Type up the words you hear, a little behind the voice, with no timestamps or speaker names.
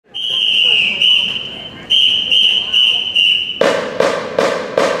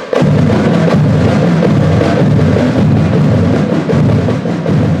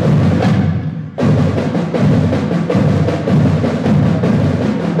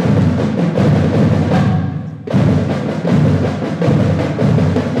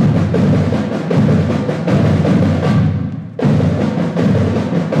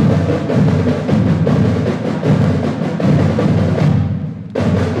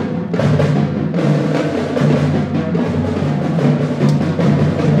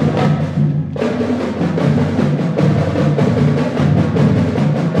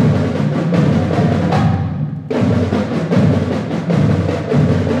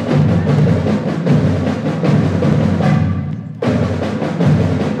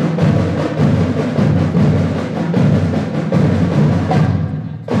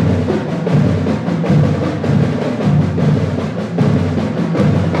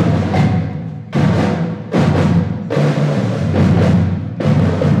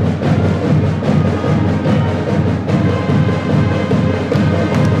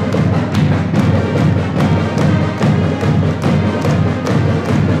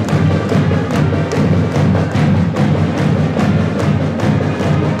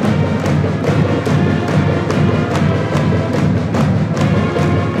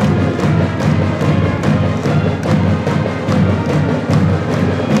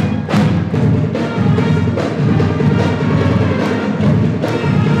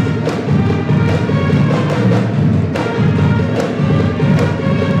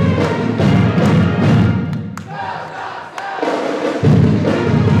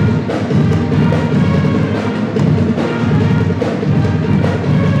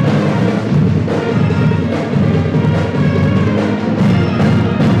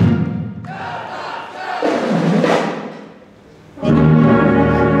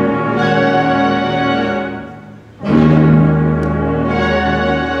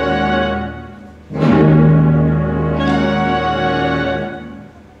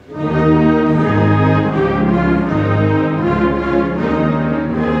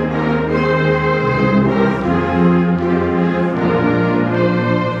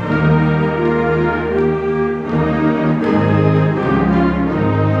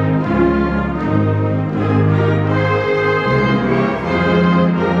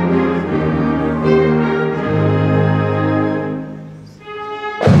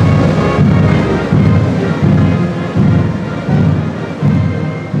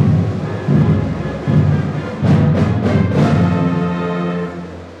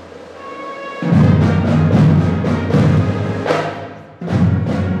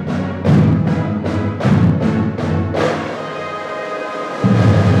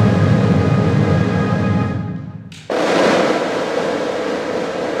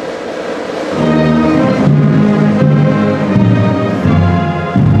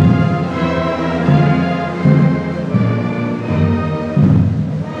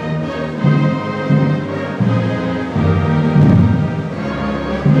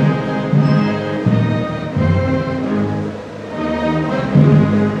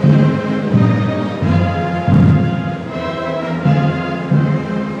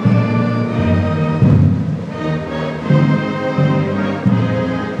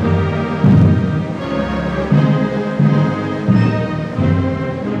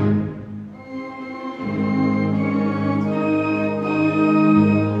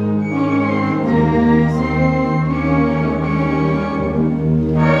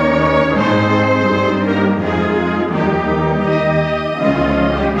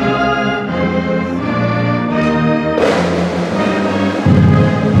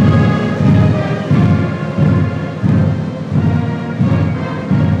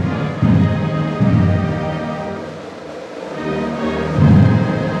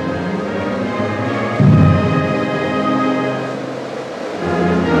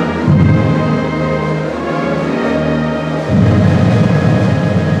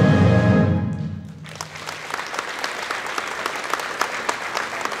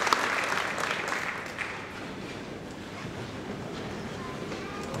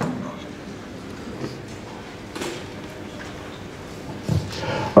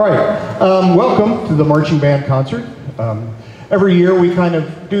All right, welcome to the marching band concert. Every year we kind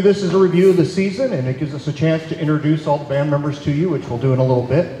of do this as a review of the season, and it gives us a chance to introduce all the band members to you, which we'll do in a little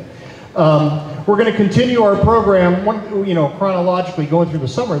bit. We're going to continue our program, chronologically going through the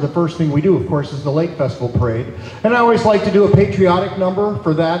summer. The first thing we do, of course, is the Lake Festival Parade. And I always like to do a patriotic number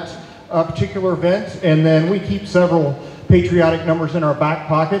for that particular event, and then we keep several patriotic numbers in our back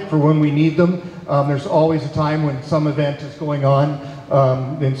pocket for when we need them. There's always a time when some event is going on,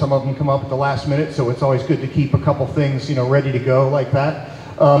 and some of them come up at the last minute, so it's always good to keep a couple things, ready to go like that.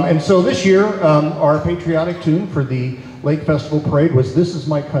 And so this year, our patriotic tune for the Lake Festival Parade was "This Is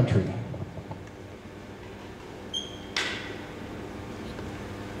My Country."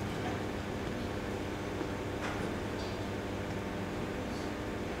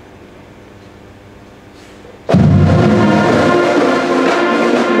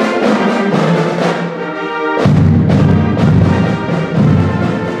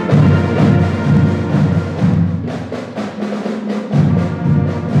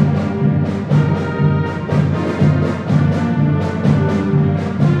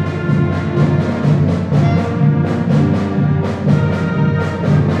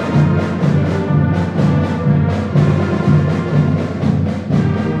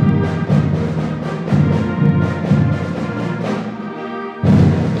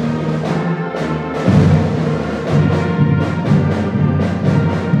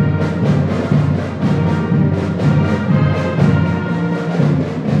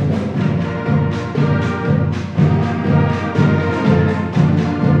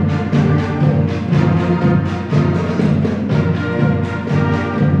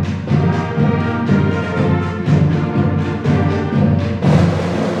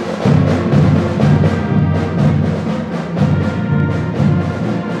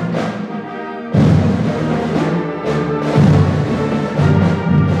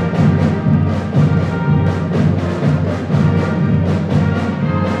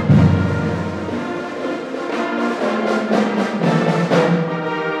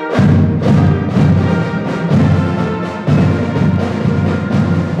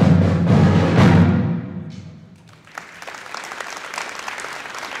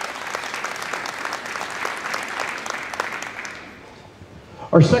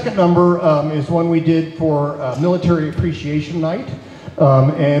 Our second number is one we did for Military Appreciation Night,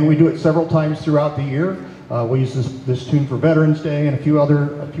 and we do it several times throughout the year. We'll use this tune for Veterans Day and a few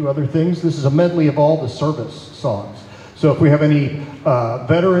other things. This is a medley of all the service songs. So if we have any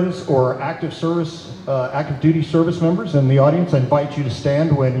veterans or active duty service members in the audience, I invite you to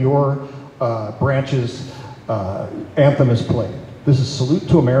stand when your branch's anthem is played. This is "Salute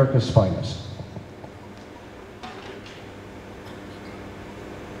to America's Finest."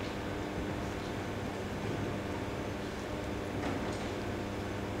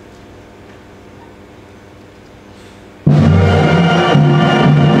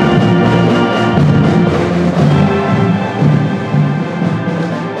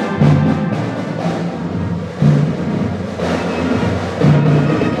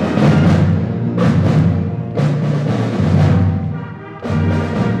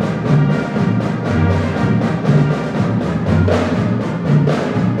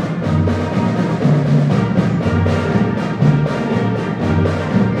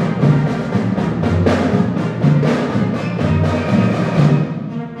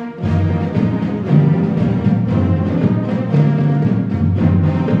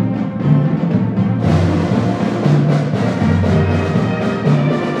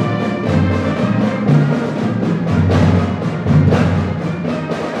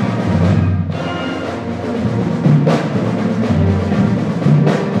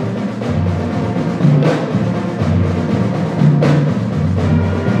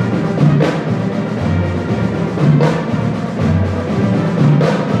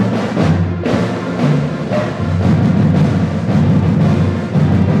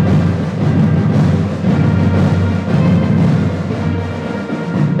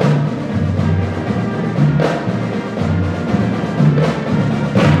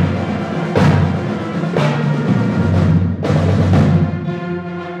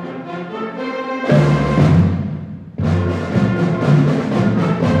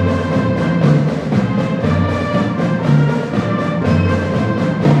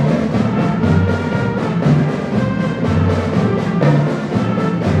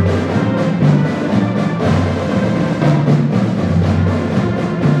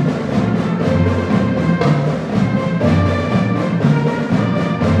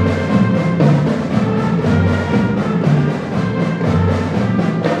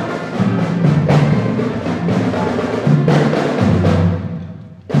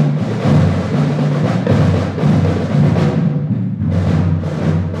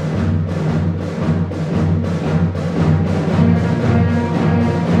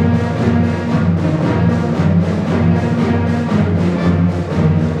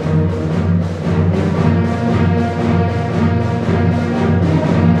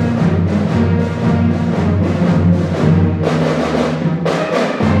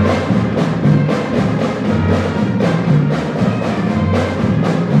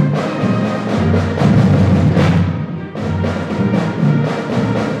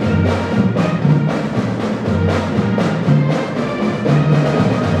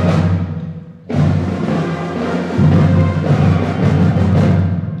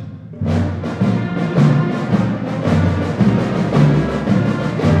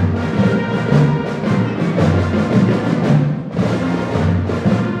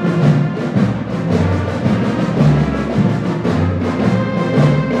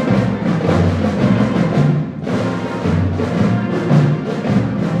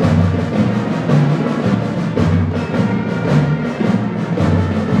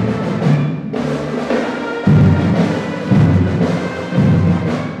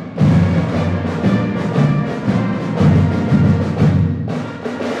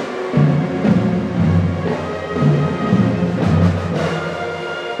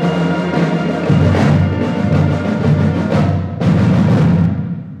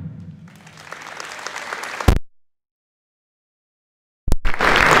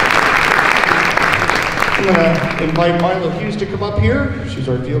 I'm going to invite Milo Hughes to come up here. She's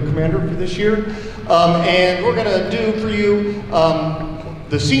our field commander for this year. And we're going to do for you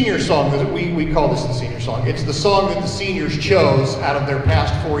the senior song. We call this the senior song. It's the song that the seniors chose out of their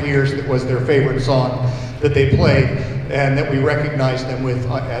past 4 years that was their favorite song that they played and that we recognized them with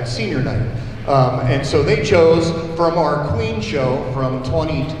at senior night. And so they chose from our Queen show from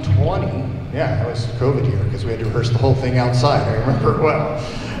 2020. Yeah, that was COVID year because we had to rehearse the whole thing outside. I remember it well.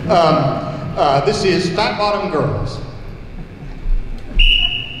 This is Fat Bottom Girls.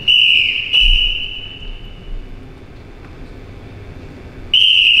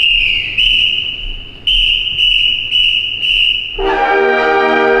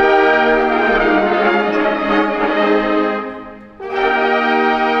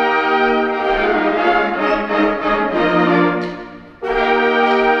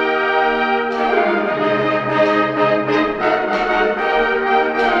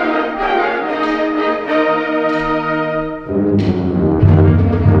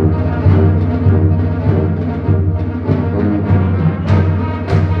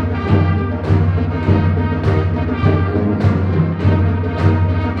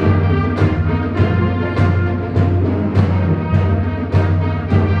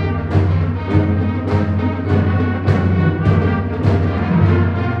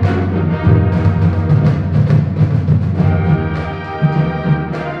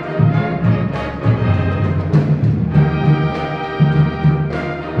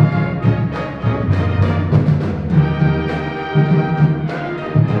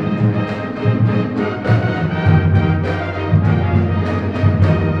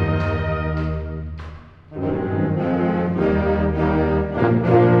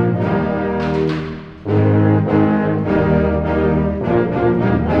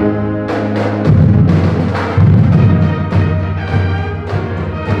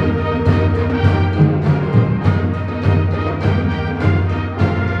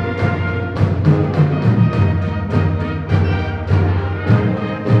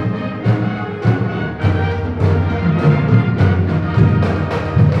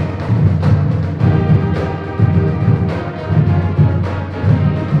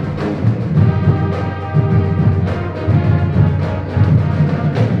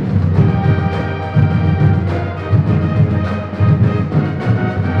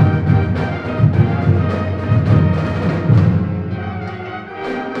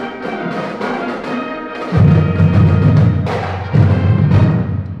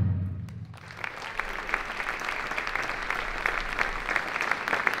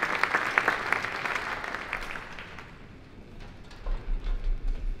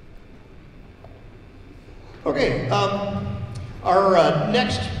 Okay, our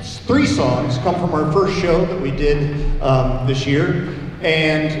next 3 songs come from our first show that we did this year,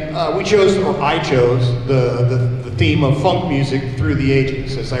 and we chose, or I chose, the theme of funk music through the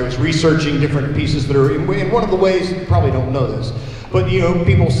ages as I was researching different pieces that are, in one of the ways, you probably don't know this, but you know,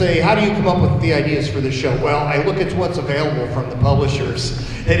 people say, how do you come up with the ideas for this show? Well, I look at what's available from the publishers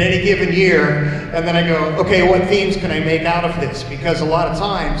at any given year, and then I go, okay, what themes can I make out of this? Because a lot of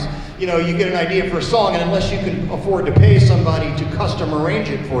times, you know, you get an idea for a song, and unless you can afford to pay somebody to custom arrange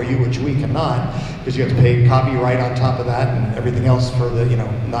it for you, which we cannot, because you have to pay copyright on top of that and everything else for the, you know,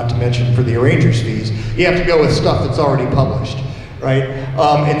 not to mention for the arranger's fees, you have to go with stuff that's already published, right?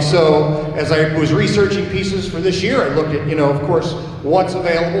 And so, as I was researching pieces for this year, I looked at, you know, of course, what's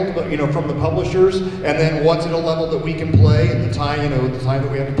available, you know, from the publishers, and then what's at a level that we can play, and the time, you know, the time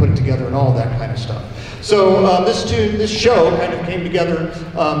that we have to put it together, and all that kind of stuff. So this show kind of came together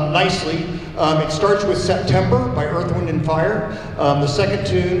nicely. It starts with September by Earth, Wind and Fire. The second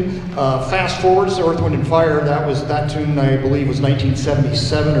tune, Fast Forwards to Earth, Wind and Fire, that tune I believe was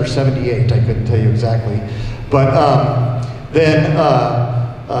 1977 or 78, I couldn't tell you exactly. But then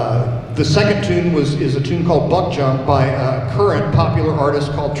the second tune is a tune called Buck Jump by a current popular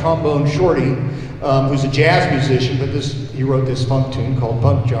artist called Trombone Shorty, who's a jazz musician, but he wrote this funk tune called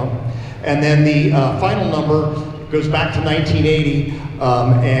Buck Jump. And then the final number goes back to 1980,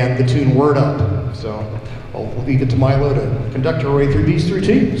 and the tune Word Up. So I'll leave it to Milo to conduct our way through these 3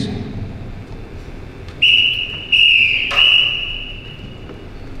 tunes.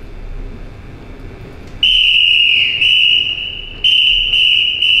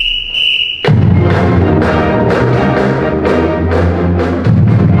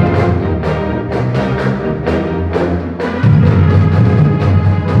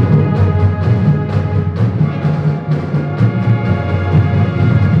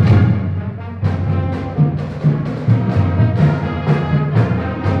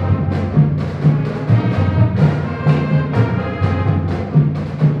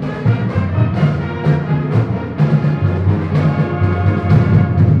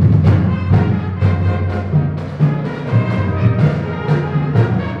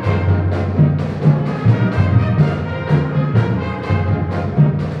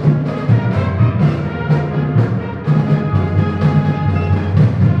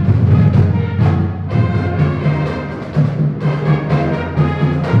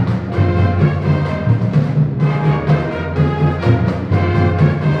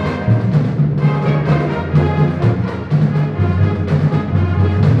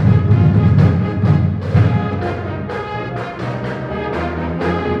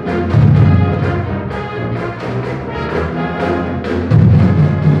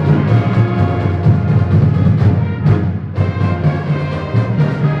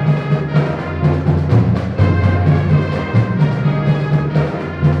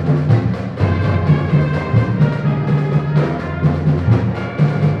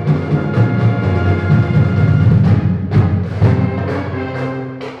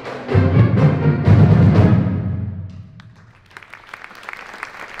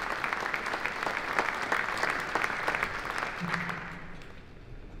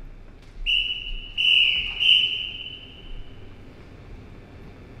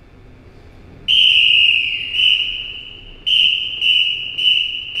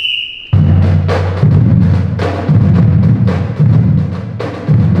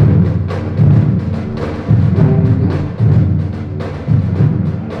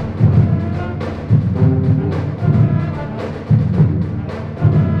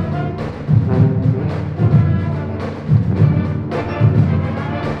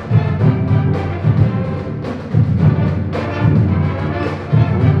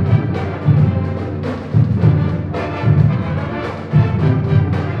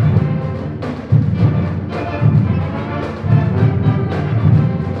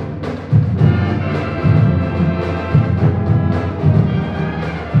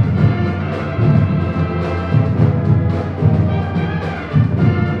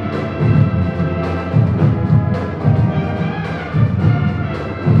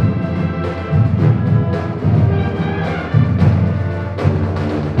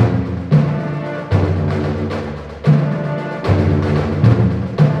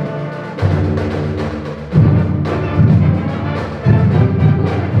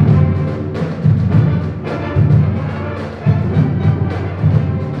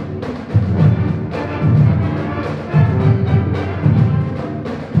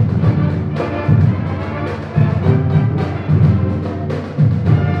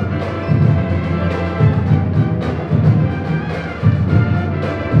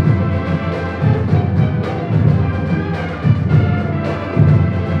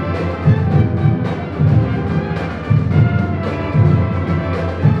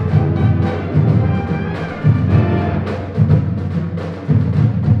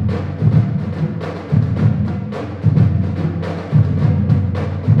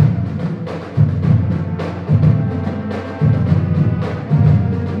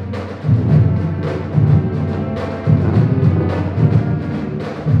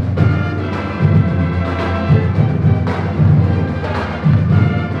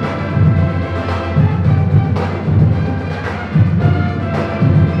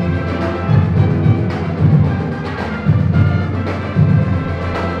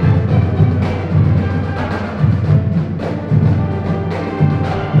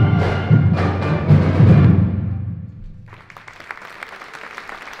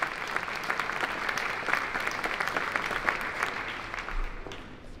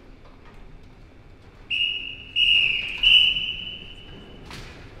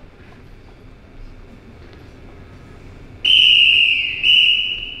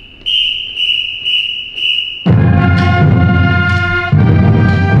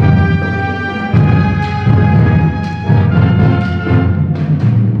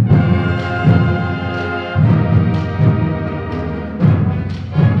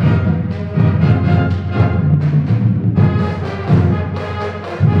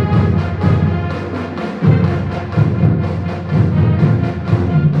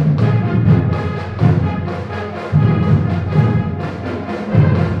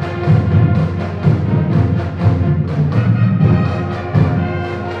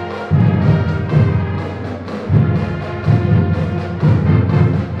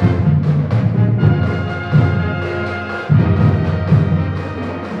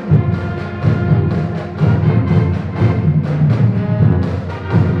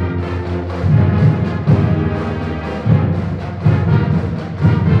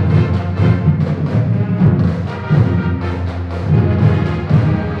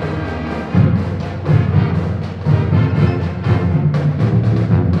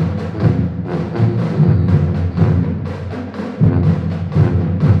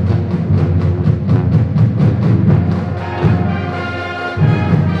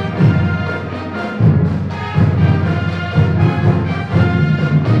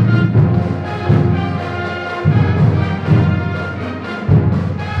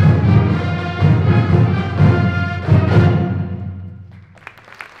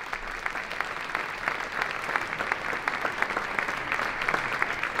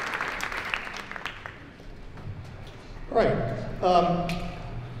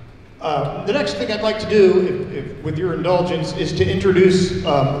 The next thing I'd like to do, if with your indulgence, is to introduce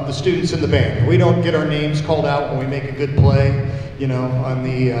the students in the band. We don't get our names called out when we make a good play, you know, on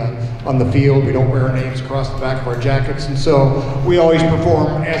the field. We don't wear our names across the back of our jackets, and so we always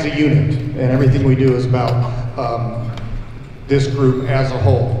perform as a unit, and everything we do is about this group as a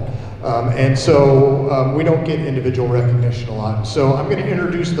whole. And so we don't get individual recognition a lot. So I'm going to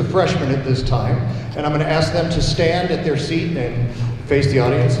introduce the freshmen at this time, and I'm going to ask them to stand at their seat and face the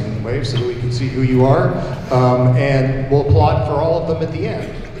audience and wave so that we can see who you are. And we'll applaud for all of them at the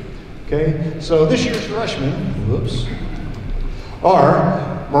end. Okay? So this year's freshmen, whoops,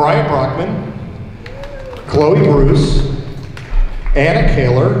 are Mariah Brockman, Chloe Bruce, Anna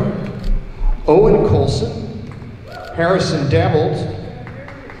Kaler, Owen Colson, Harrison Dabbled,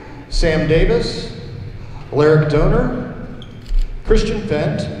 Sam Davis, Alaric Donor, Christian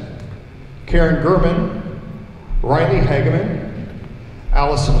Fent, Karen Gurman, Riley Hageman,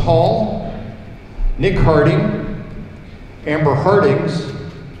 Allison Hall, Nick Harding, Amber Hardings,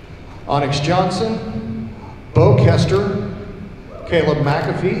 Onyx Johnson, Bo Kester, Caleb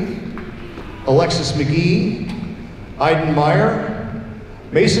McAfee, Alexis McGee, Aiden Meyer,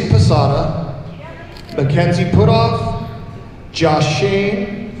 Mason Posada, Mackenzie Putoff, Josh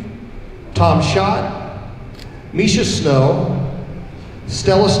Shane, Tom Schott, Misha Snow,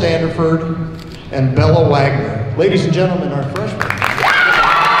 Stella Standerford, and Bella Wagner. Ladies and gentlemen, our freshmen.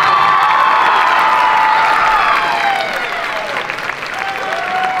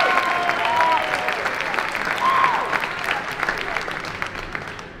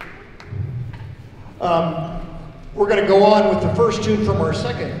 We're going to go on with the first tune from our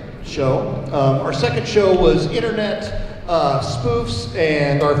second show. Our second show was internet spoofs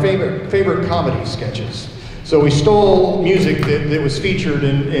and our favorite comedy sketches. So we stole music that was featured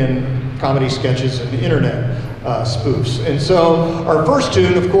in comedy sketches and internet spoofs. And so our first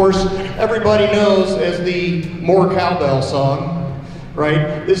tune, of course, everybody knows as the More Cowbell song,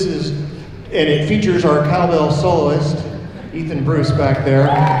 right? This is, and it features our cowbell soloist, Ethan Bruce back there.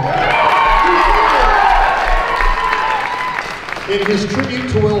 In his tribute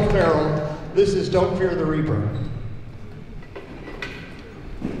to Will Ferrell, this is Don't Fear the Reaper.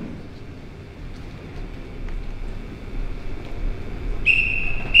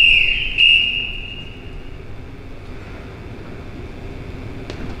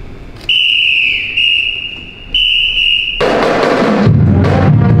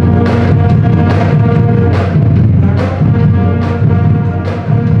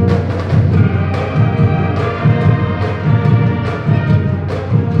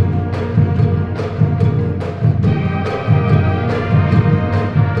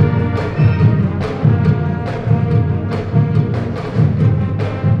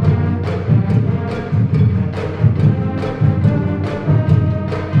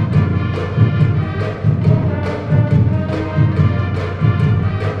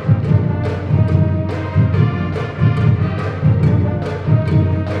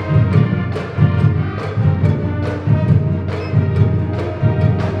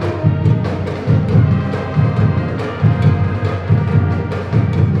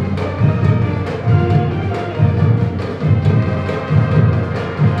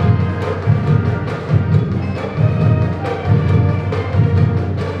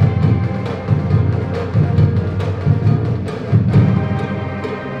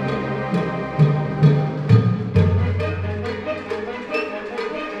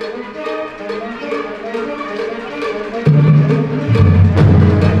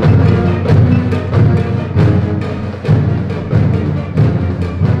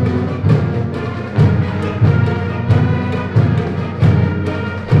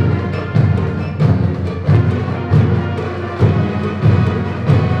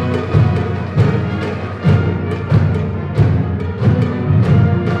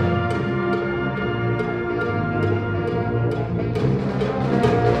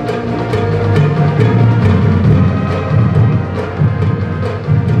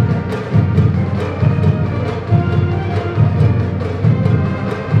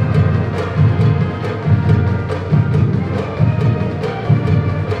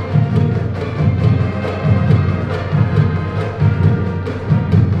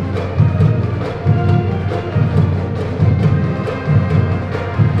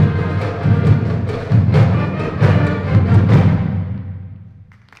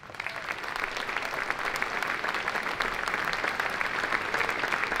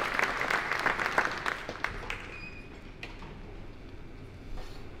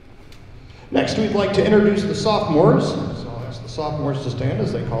 Next, we'd like to introduce the sophomores. So I'll ask the sophomores to stand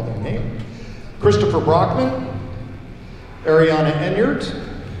as they call their name. Christopher Brockman, Ariana Enyart,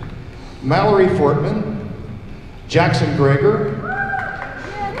 Mallory Fortman, Jackson Greger,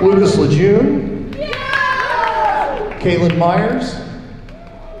 Lucas Lejeune, Kaylin Myers,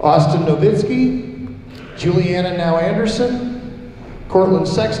 Austin Novitsky, Juliana Now Anderson, Cortland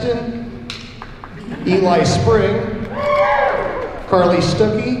Sexton, Eli Spring, Carly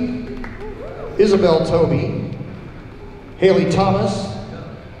Stuckey, Isabel Toby, Haley Thomas,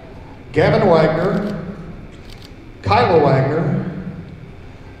 Gavin Wagner, Kyla Wagner,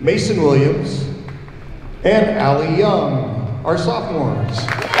 Mason Williams, and Allie Young, our sophomores.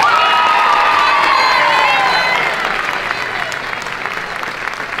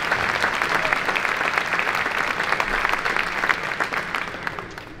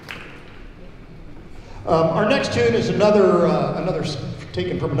 Our next tune is another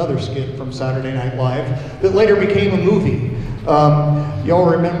taken from another skit from Saturday Night Live that later became a movie. Y'all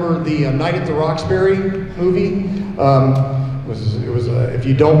remember the Night at the Roxbury movie? If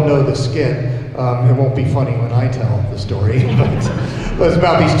you don't know the skit, it won't be funny when I tell the story. But it's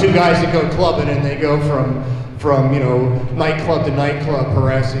about these two guys that go clubbing, and they go from nightclub to nightclub,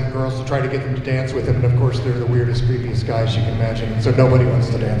 harassing girls to try to get them to dance with them. And of course, they're the weirdest, creepiest guys you can imagine, so nobody wants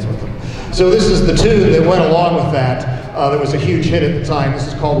to dance with them. So this is the tune that went along with that. That was a huge hit at the time. This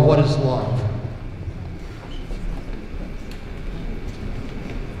is called "What Is Love?"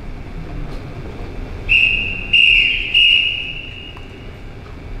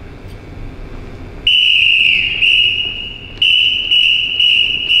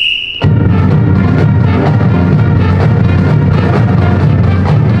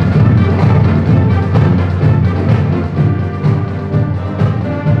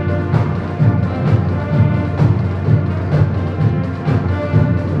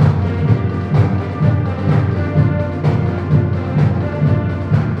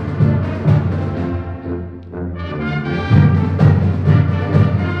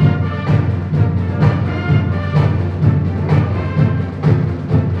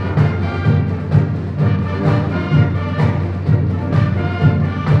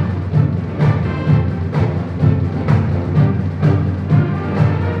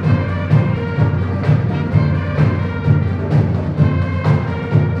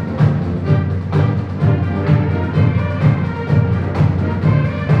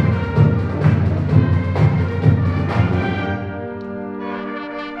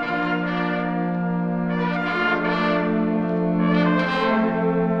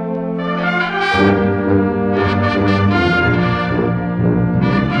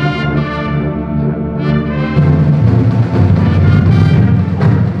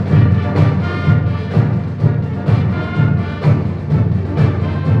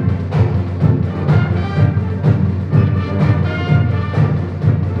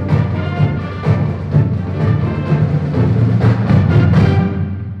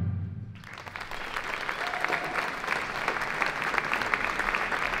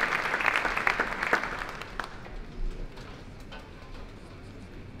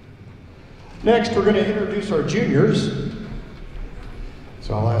 Next, we're going to introduce our juniors.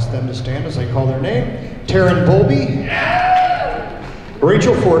 So I'll ask them to stand as I call their name. Taryn Bolby,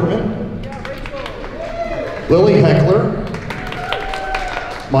 Rachel Fortman, Lily Heckler,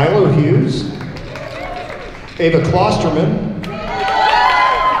 Milo Hughes, Ava Klosterman,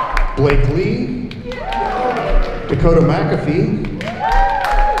 Blake Lee, Dakota McAfee,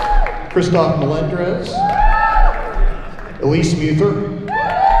 Christoph Melendrez, Elise Muther,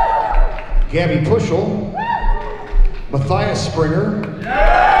 Gabby Puschel, Matthias Springer,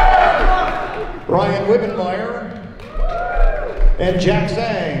 Ryan Wibbenmeyer, and Jack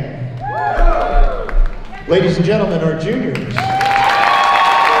Zhang. Ladies and gentlemen, our juniors.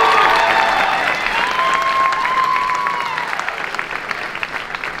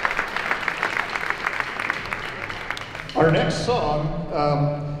 Our next song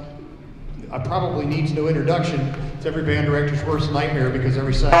probably needs no introduction. It's every band director's worst nightmare because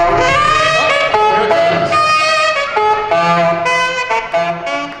every Saturday. Oh, there it is.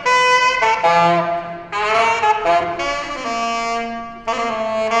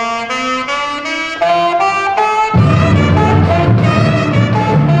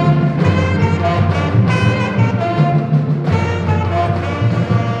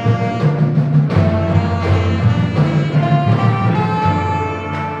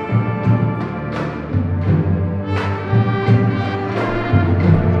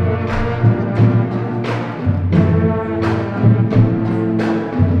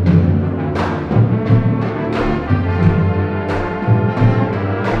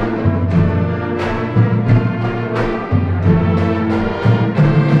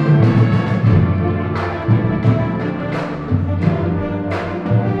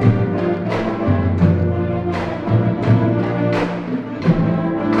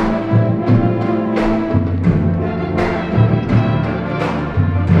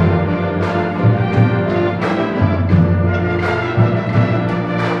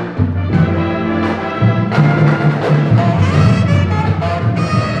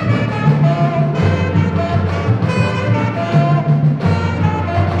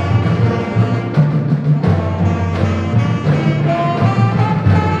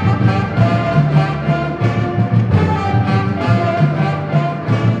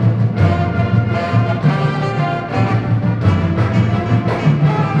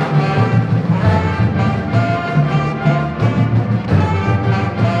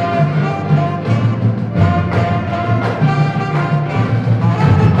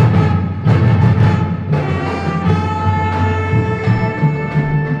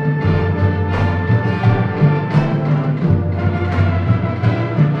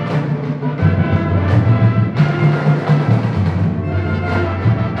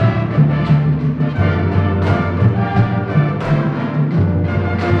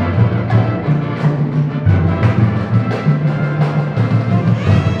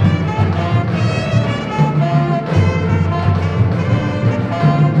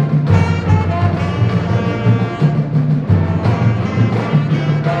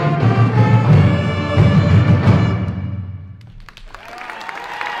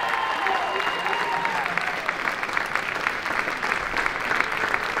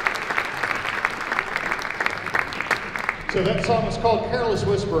 So that song is called Careless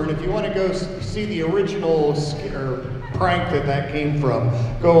Whisper, and if you want to go see the original prank that came from,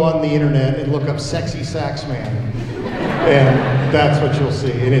 go on the internet and look up Sexy Sax Man, and that's what you'll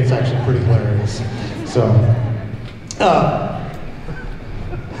see, and it's actually pretty hilarious. So,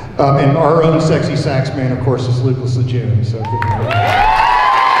 and our own Sexy Sax Man, of course, is Lucas Lejeune, so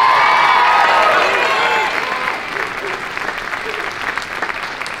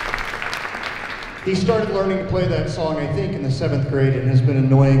he started learning to play that song, I think, in the 7th grade and has been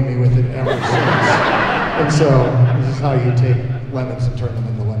annoying me with it ever since. And so, this is how you take lemons and turn them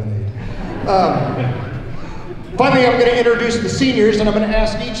into lemonade. Finally, I'm going to introduce the seniors, and I'm going to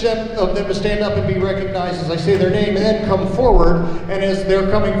ask each of them to stand up and be recognized as I say their name, and then come forward. And as they're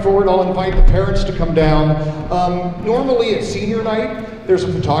coming forward, I'll invite the parents to come down. Normally at senior night, there's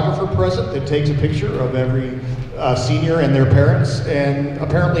a photographer present that takes a picture of every senior and their parents, and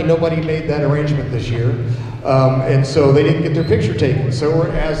apparently nobody made that arrangement this year. And so they didn't get their picture taken. So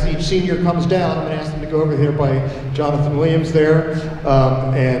as each senior comes down, I'm going to ask them to go over here by Jonathan Williams there.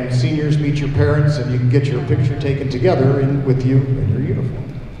 And seniors, meet your parents, and you can get your picture taken together with you in your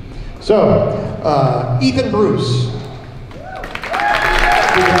uniform. So, Ethan Bruce.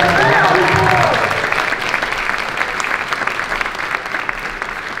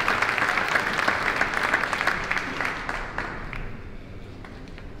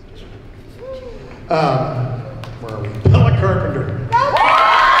 Where are we? Bella Carpenter.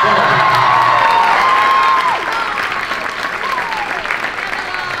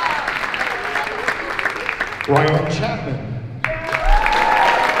 Ryan Chapman.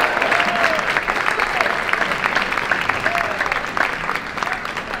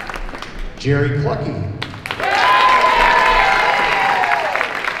 Jerry Clucky.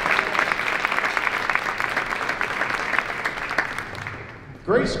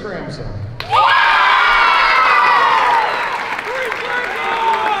 Grace Gramson.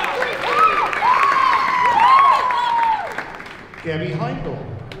 Gabby Heindel.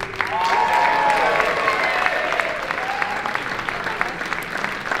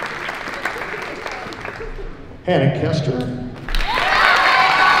 Hannah Kester.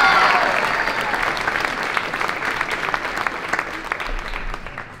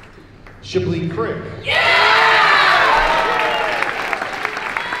 Shibley Crick.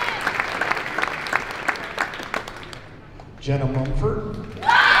 Jenna Mumford.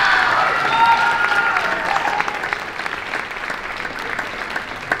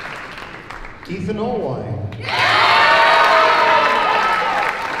 Ethan Olwine.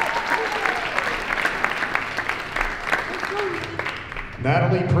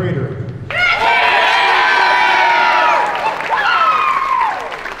 Natalie Prater.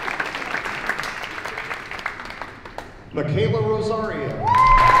 Michaela Rosario.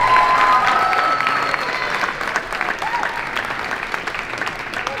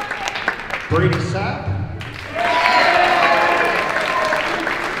 Brady Sapp.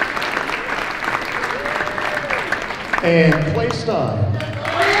 And Clay Stein.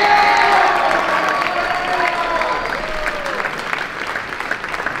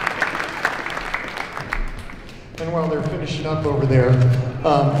 And while they're finishing up over there,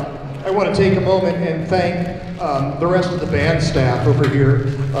 I want to take a moment and thank the rest of the band staff over here.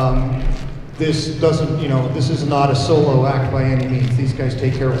 This is not a solo act by any means. These guys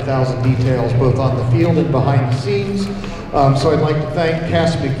take care of 1,000 details, both on the field and behind the scenes. So I'd like to thank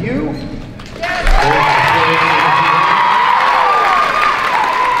Cass McHugh.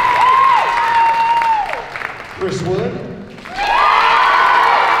 Chris Wood.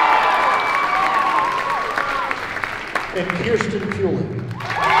 And Kirsten Fueling.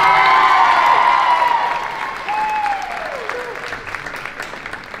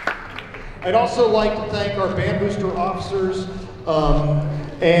 I'd also like to thank our band booster officers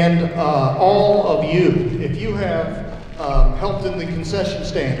and all of you. If you have helped in the concession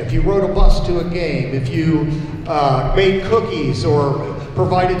stand, if you rode a bus to a game, if you made cookies or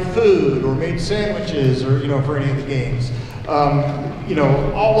provided food or made sandwiches or, for any of the games.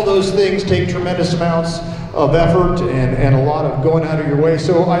 All of those things take tremendous amounts of effort and a lot of going out of your way.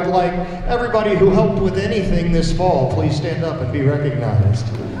 So I'd like everybody who helped with anything this fall, please stand up and be recognized.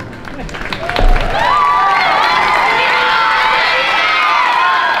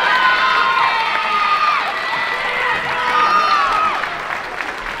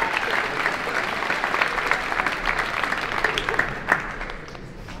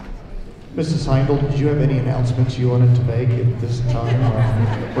 Mrs. Heindel, did you have any announcements you wanted to make at this time?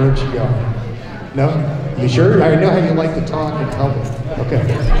 Where'd you go? No? You sure? I know how you like to talk and tell me. Okay.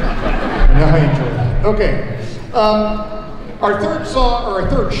 I know how you enjoy that. Okay. Our third song, or our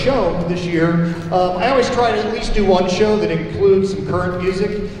third show this year, I always try to at least do one show that includes some current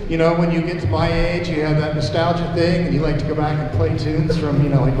music. You know, when you get to my age, you have that nostalgia thing, and you like to go back and play tunes from, you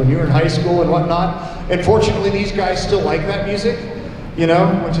know, like when you were in high school and whatnot. And fortunately, these guys still like that music, you know,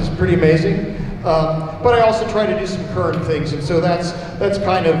 which is pretty amazing. But I also try to do some current things, and so that's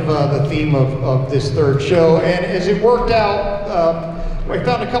kind of the theme of this third show. And as it worked out, I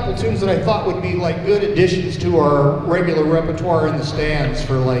found a couple tunes that I thought would be like good additions to our regular repertoire in the stands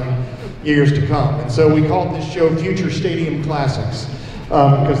for like years to come. And so we called this show Future Stadium Classics,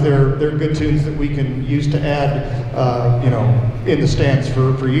 because they're good tunes that we can use to add, you know, in the stands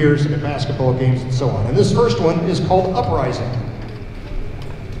for years at basketball games and so on. And this first one is called Uprising.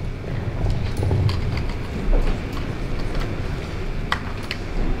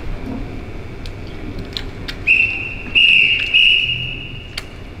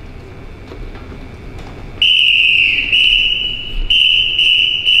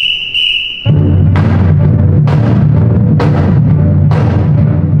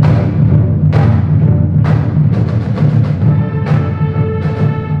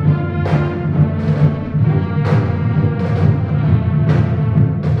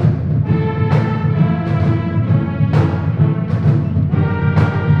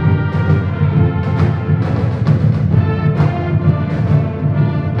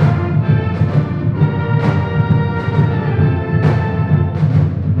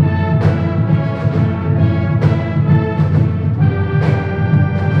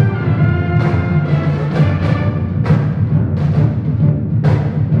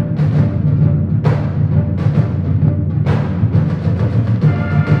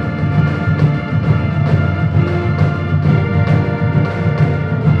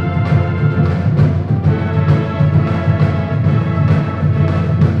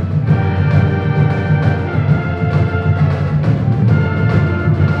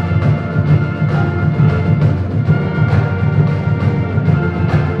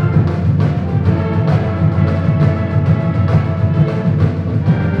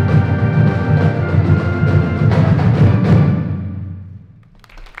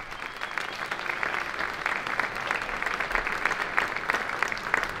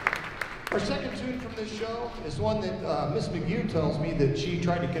 Tells me that she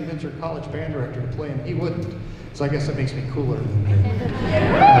tried to convince her college band director to play and he wouldn't. So I guess that makes me cooler than me.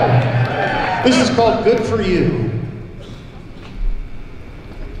 This is called Good For You.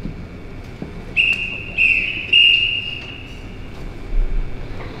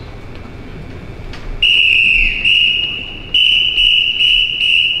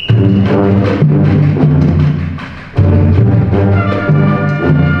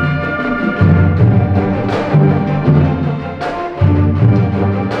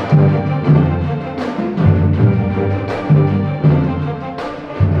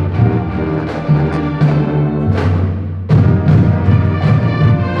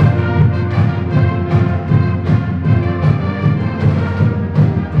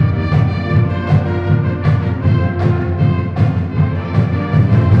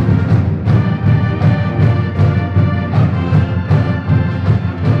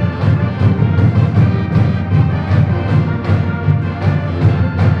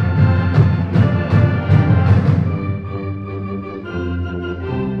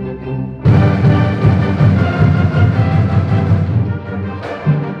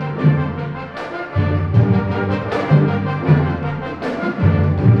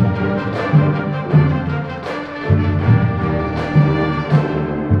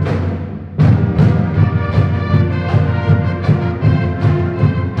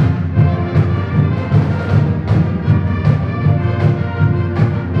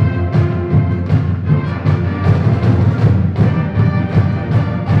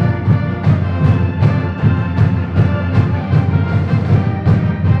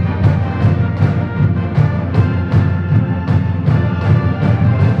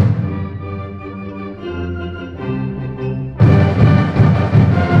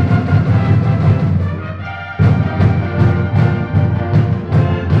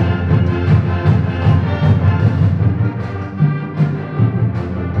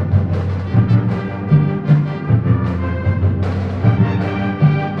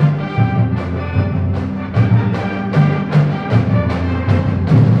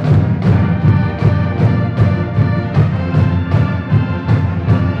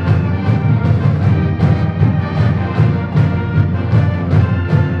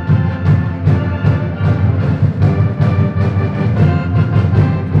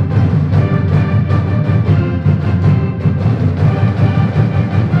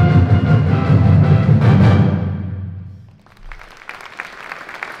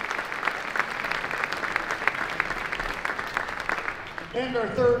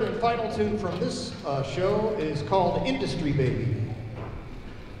 final tune from this show is called Industry Baby.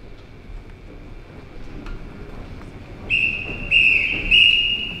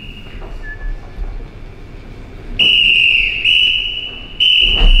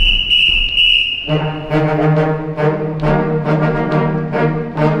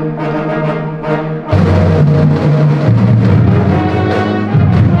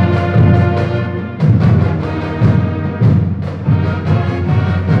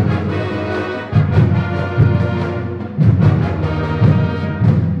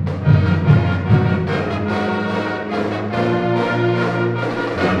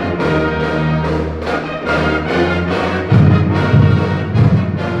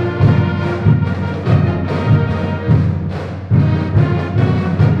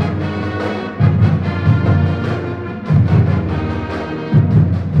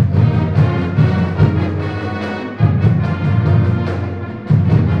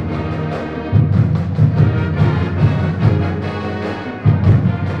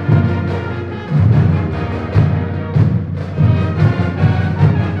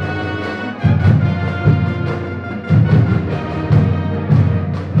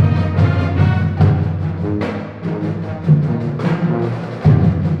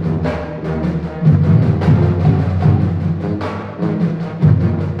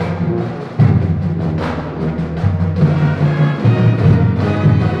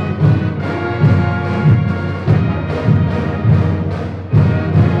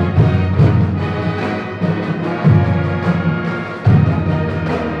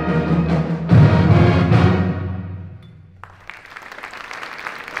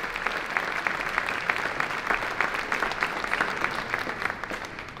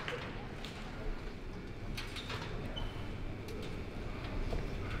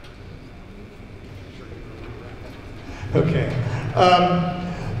 Okay.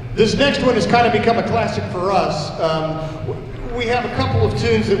 This next one has kind of become a classic for us. We have a couple of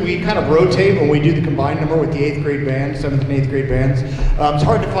tunes that we kind of rotate when we do the combined number with the 8th grade band, 7th and 8th grade bands. It's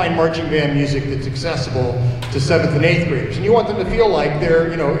hard to find marching band music that's accessible to 7th and 8th graders. And you want them to feel like they're,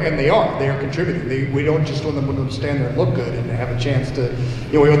 you know, and they are contributing. We don't just want them to stand there and look good and have a chance to,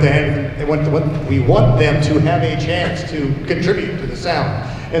 you know, we want them to have a chance to contribute to the sound.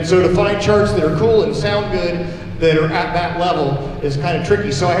 And so to find charts that are cool and sound good, that are at that level is kind of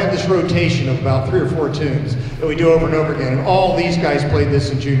tricky. So I have this rotation of about 3 or 4 tunes that we do over and over again. And all these guys played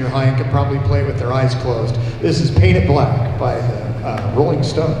this in junior high and could probably play it with their eyes closed. This is Paint It Black by the Rolling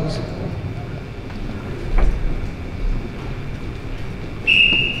Stones.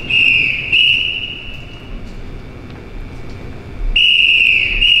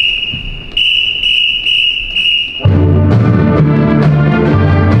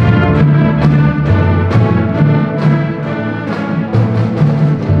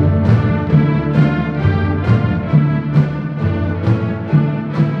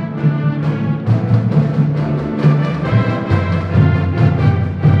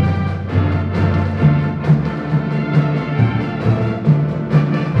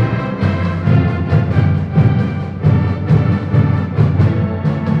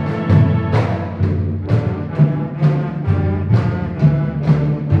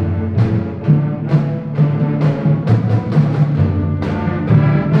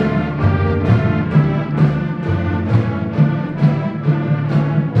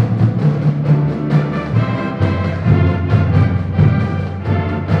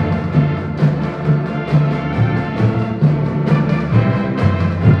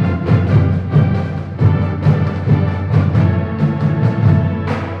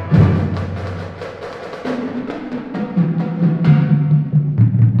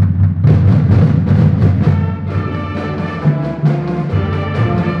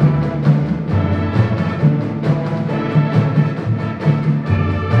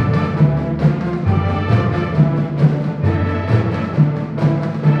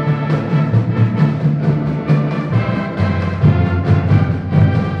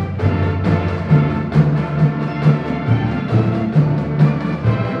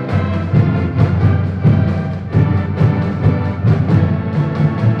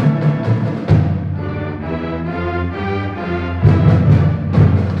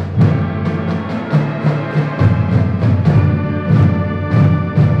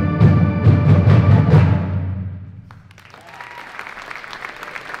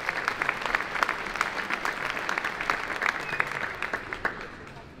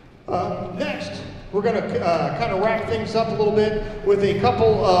 Next, we're going to kind of wrap things up a little bit with a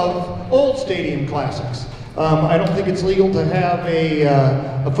couple of old stadium classics. I don't think it's legal to have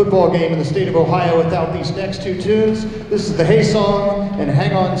a football game in the state of Ohio without these next 2 tunes. This is the Hey Song and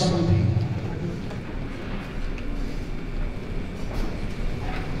Hang On Sleepy.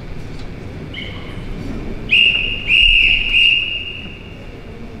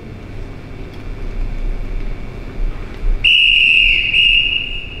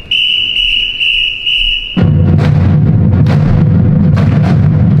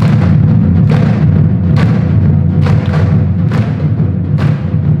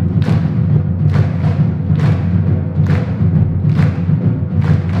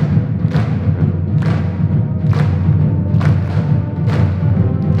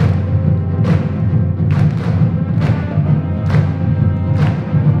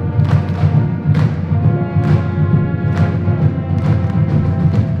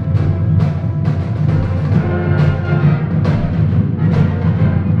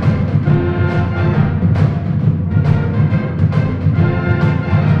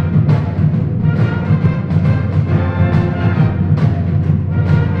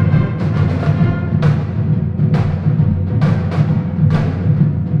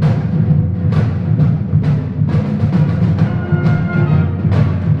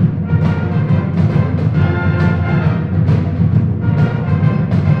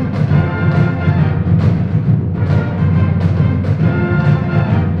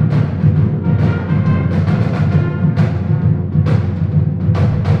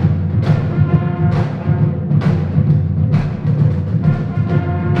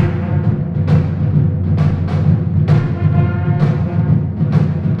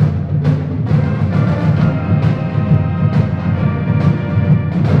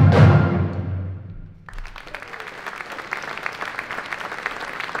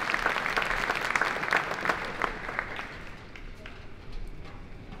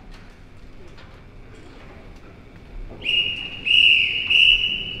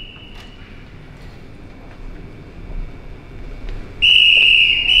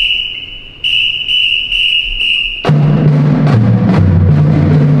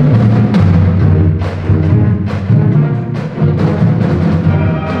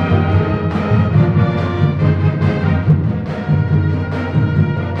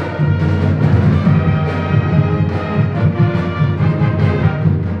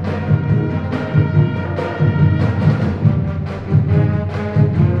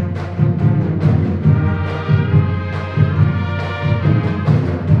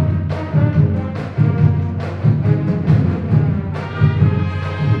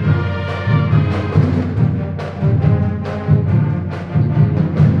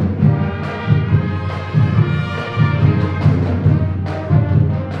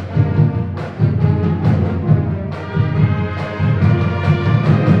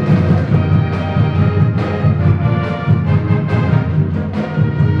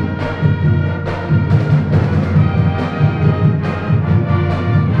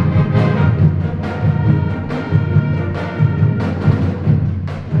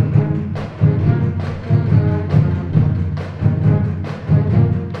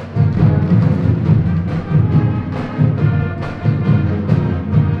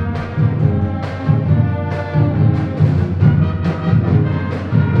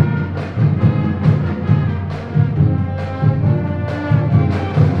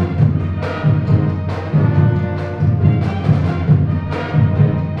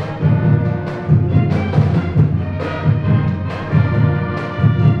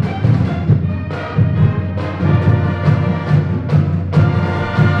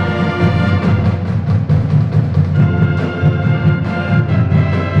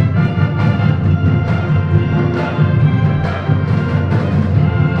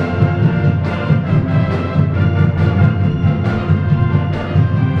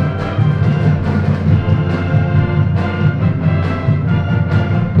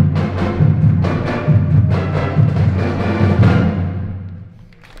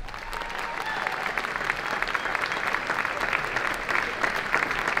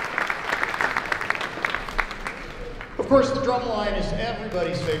 drum line is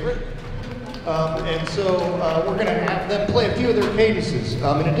everybody's favorite. And so we're going to have them play a few of their cadences. In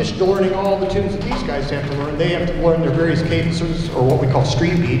addition to learning all the tunes that these guys have to learn, they have to learn their various cadences, or what we call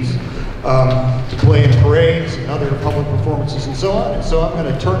street beats, to play in parades and other public performances and so on. And so I'm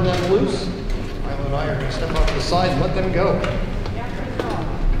going to turn them loose. Milo and I are going to step off to the side and let them go.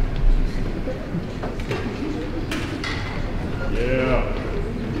 Yeah.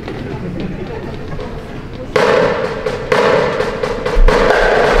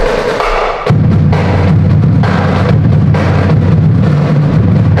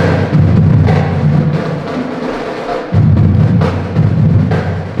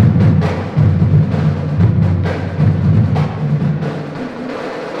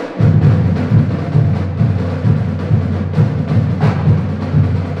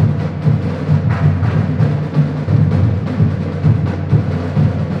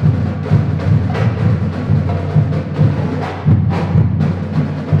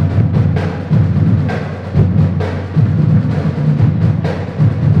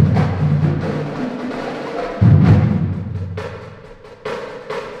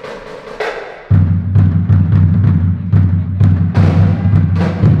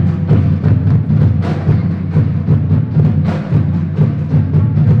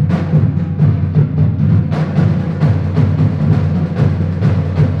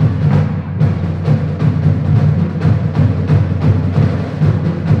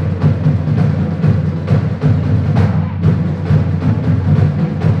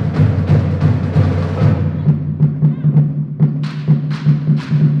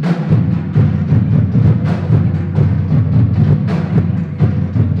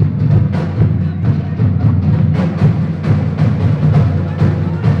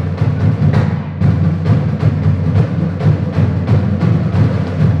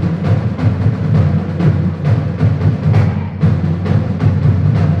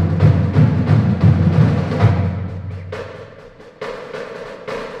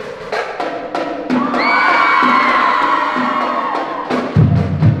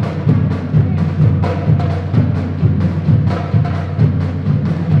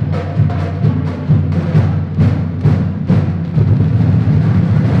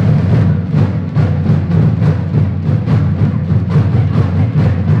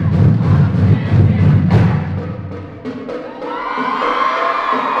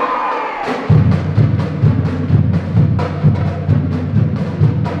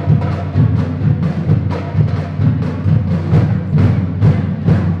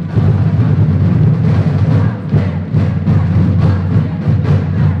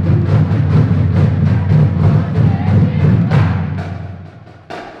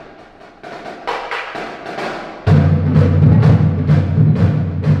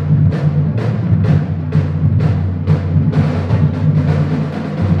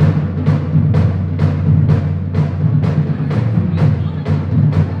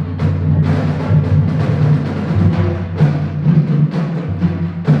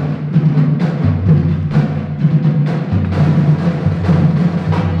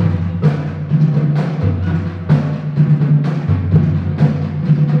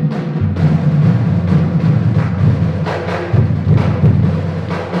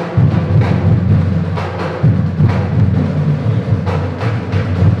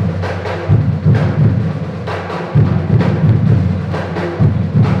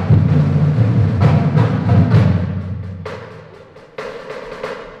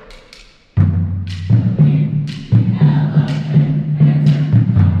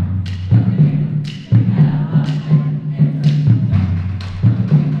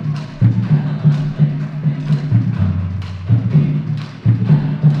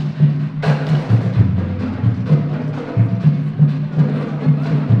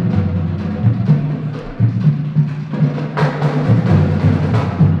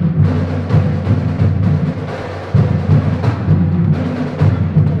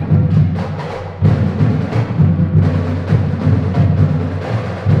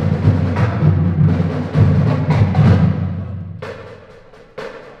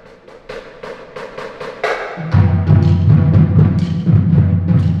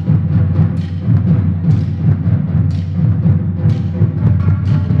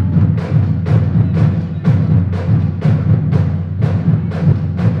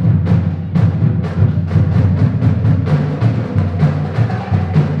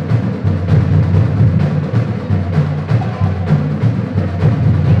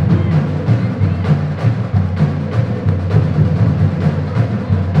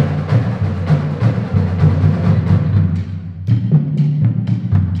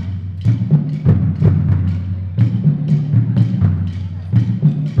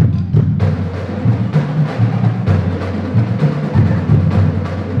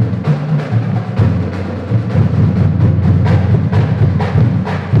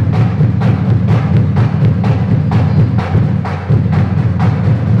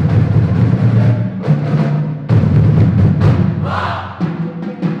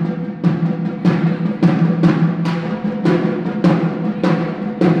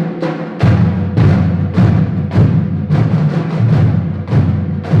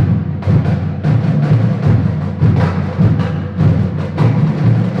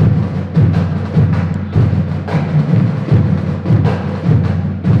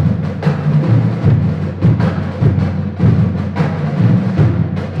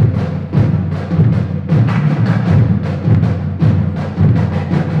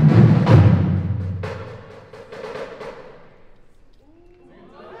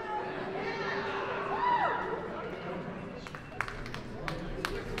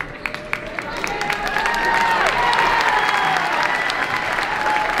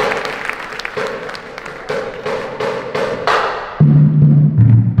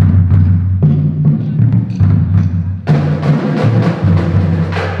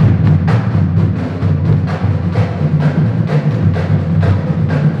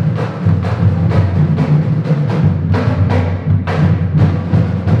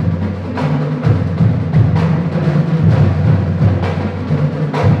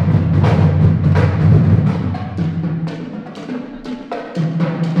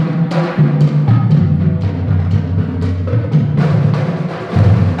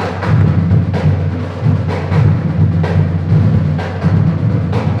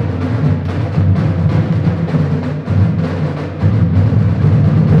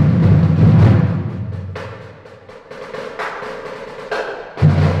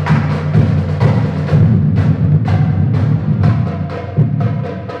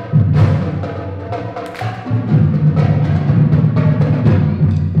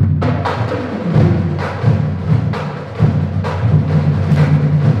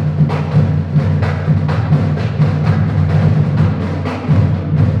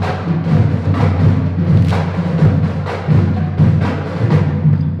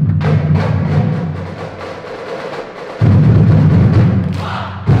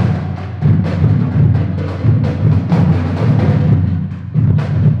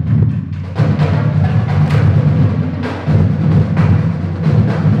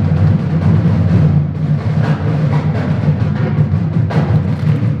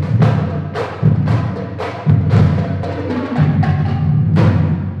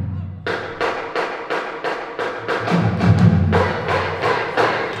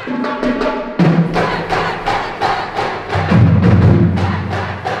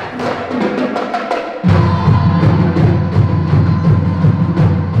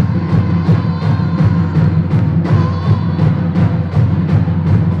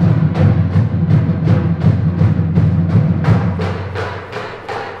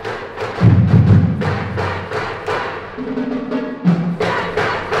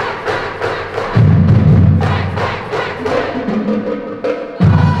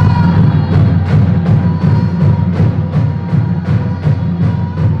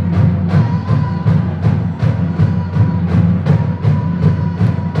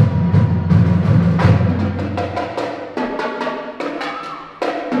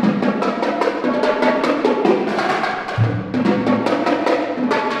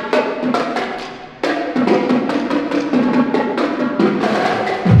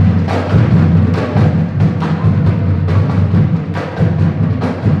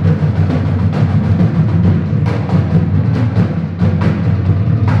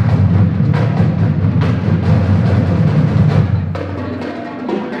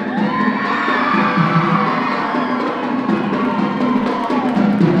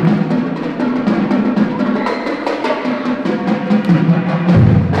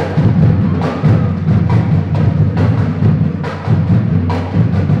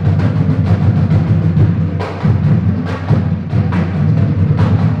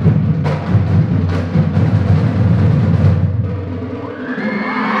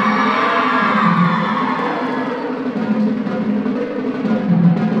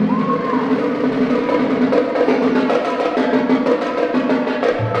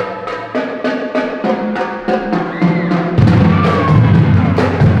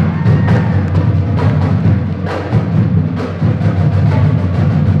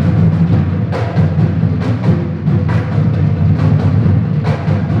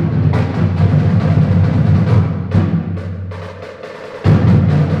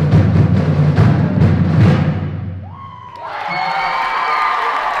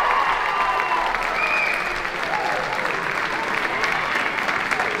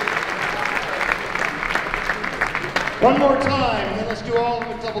 One more time, and then let's do all of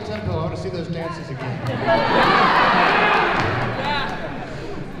them double tempo. I want to see those dances again.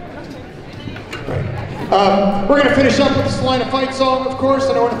 We're going to finish up with the Celina fight song, of course,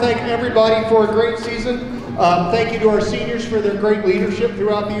 and I want to thank everybody for a great season. Thank you to our seniors for their great leadership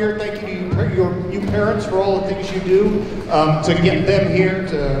throughout the year. Thank you to you parents for all the things you do to get them here,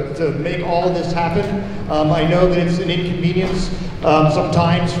 to make all of this happen. I know that it's an inconvenience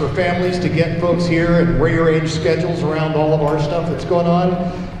sometimes for families to get folks here and rearrange schedules around all of our stuff that's going on.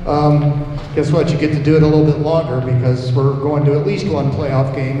 Guess what? You get to do it a little bit longer because we're going to at least one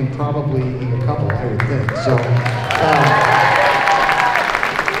playoff game and probably a couple, I would think.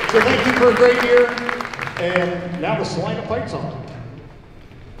 So thank you for a great year. And now the Celina fight song.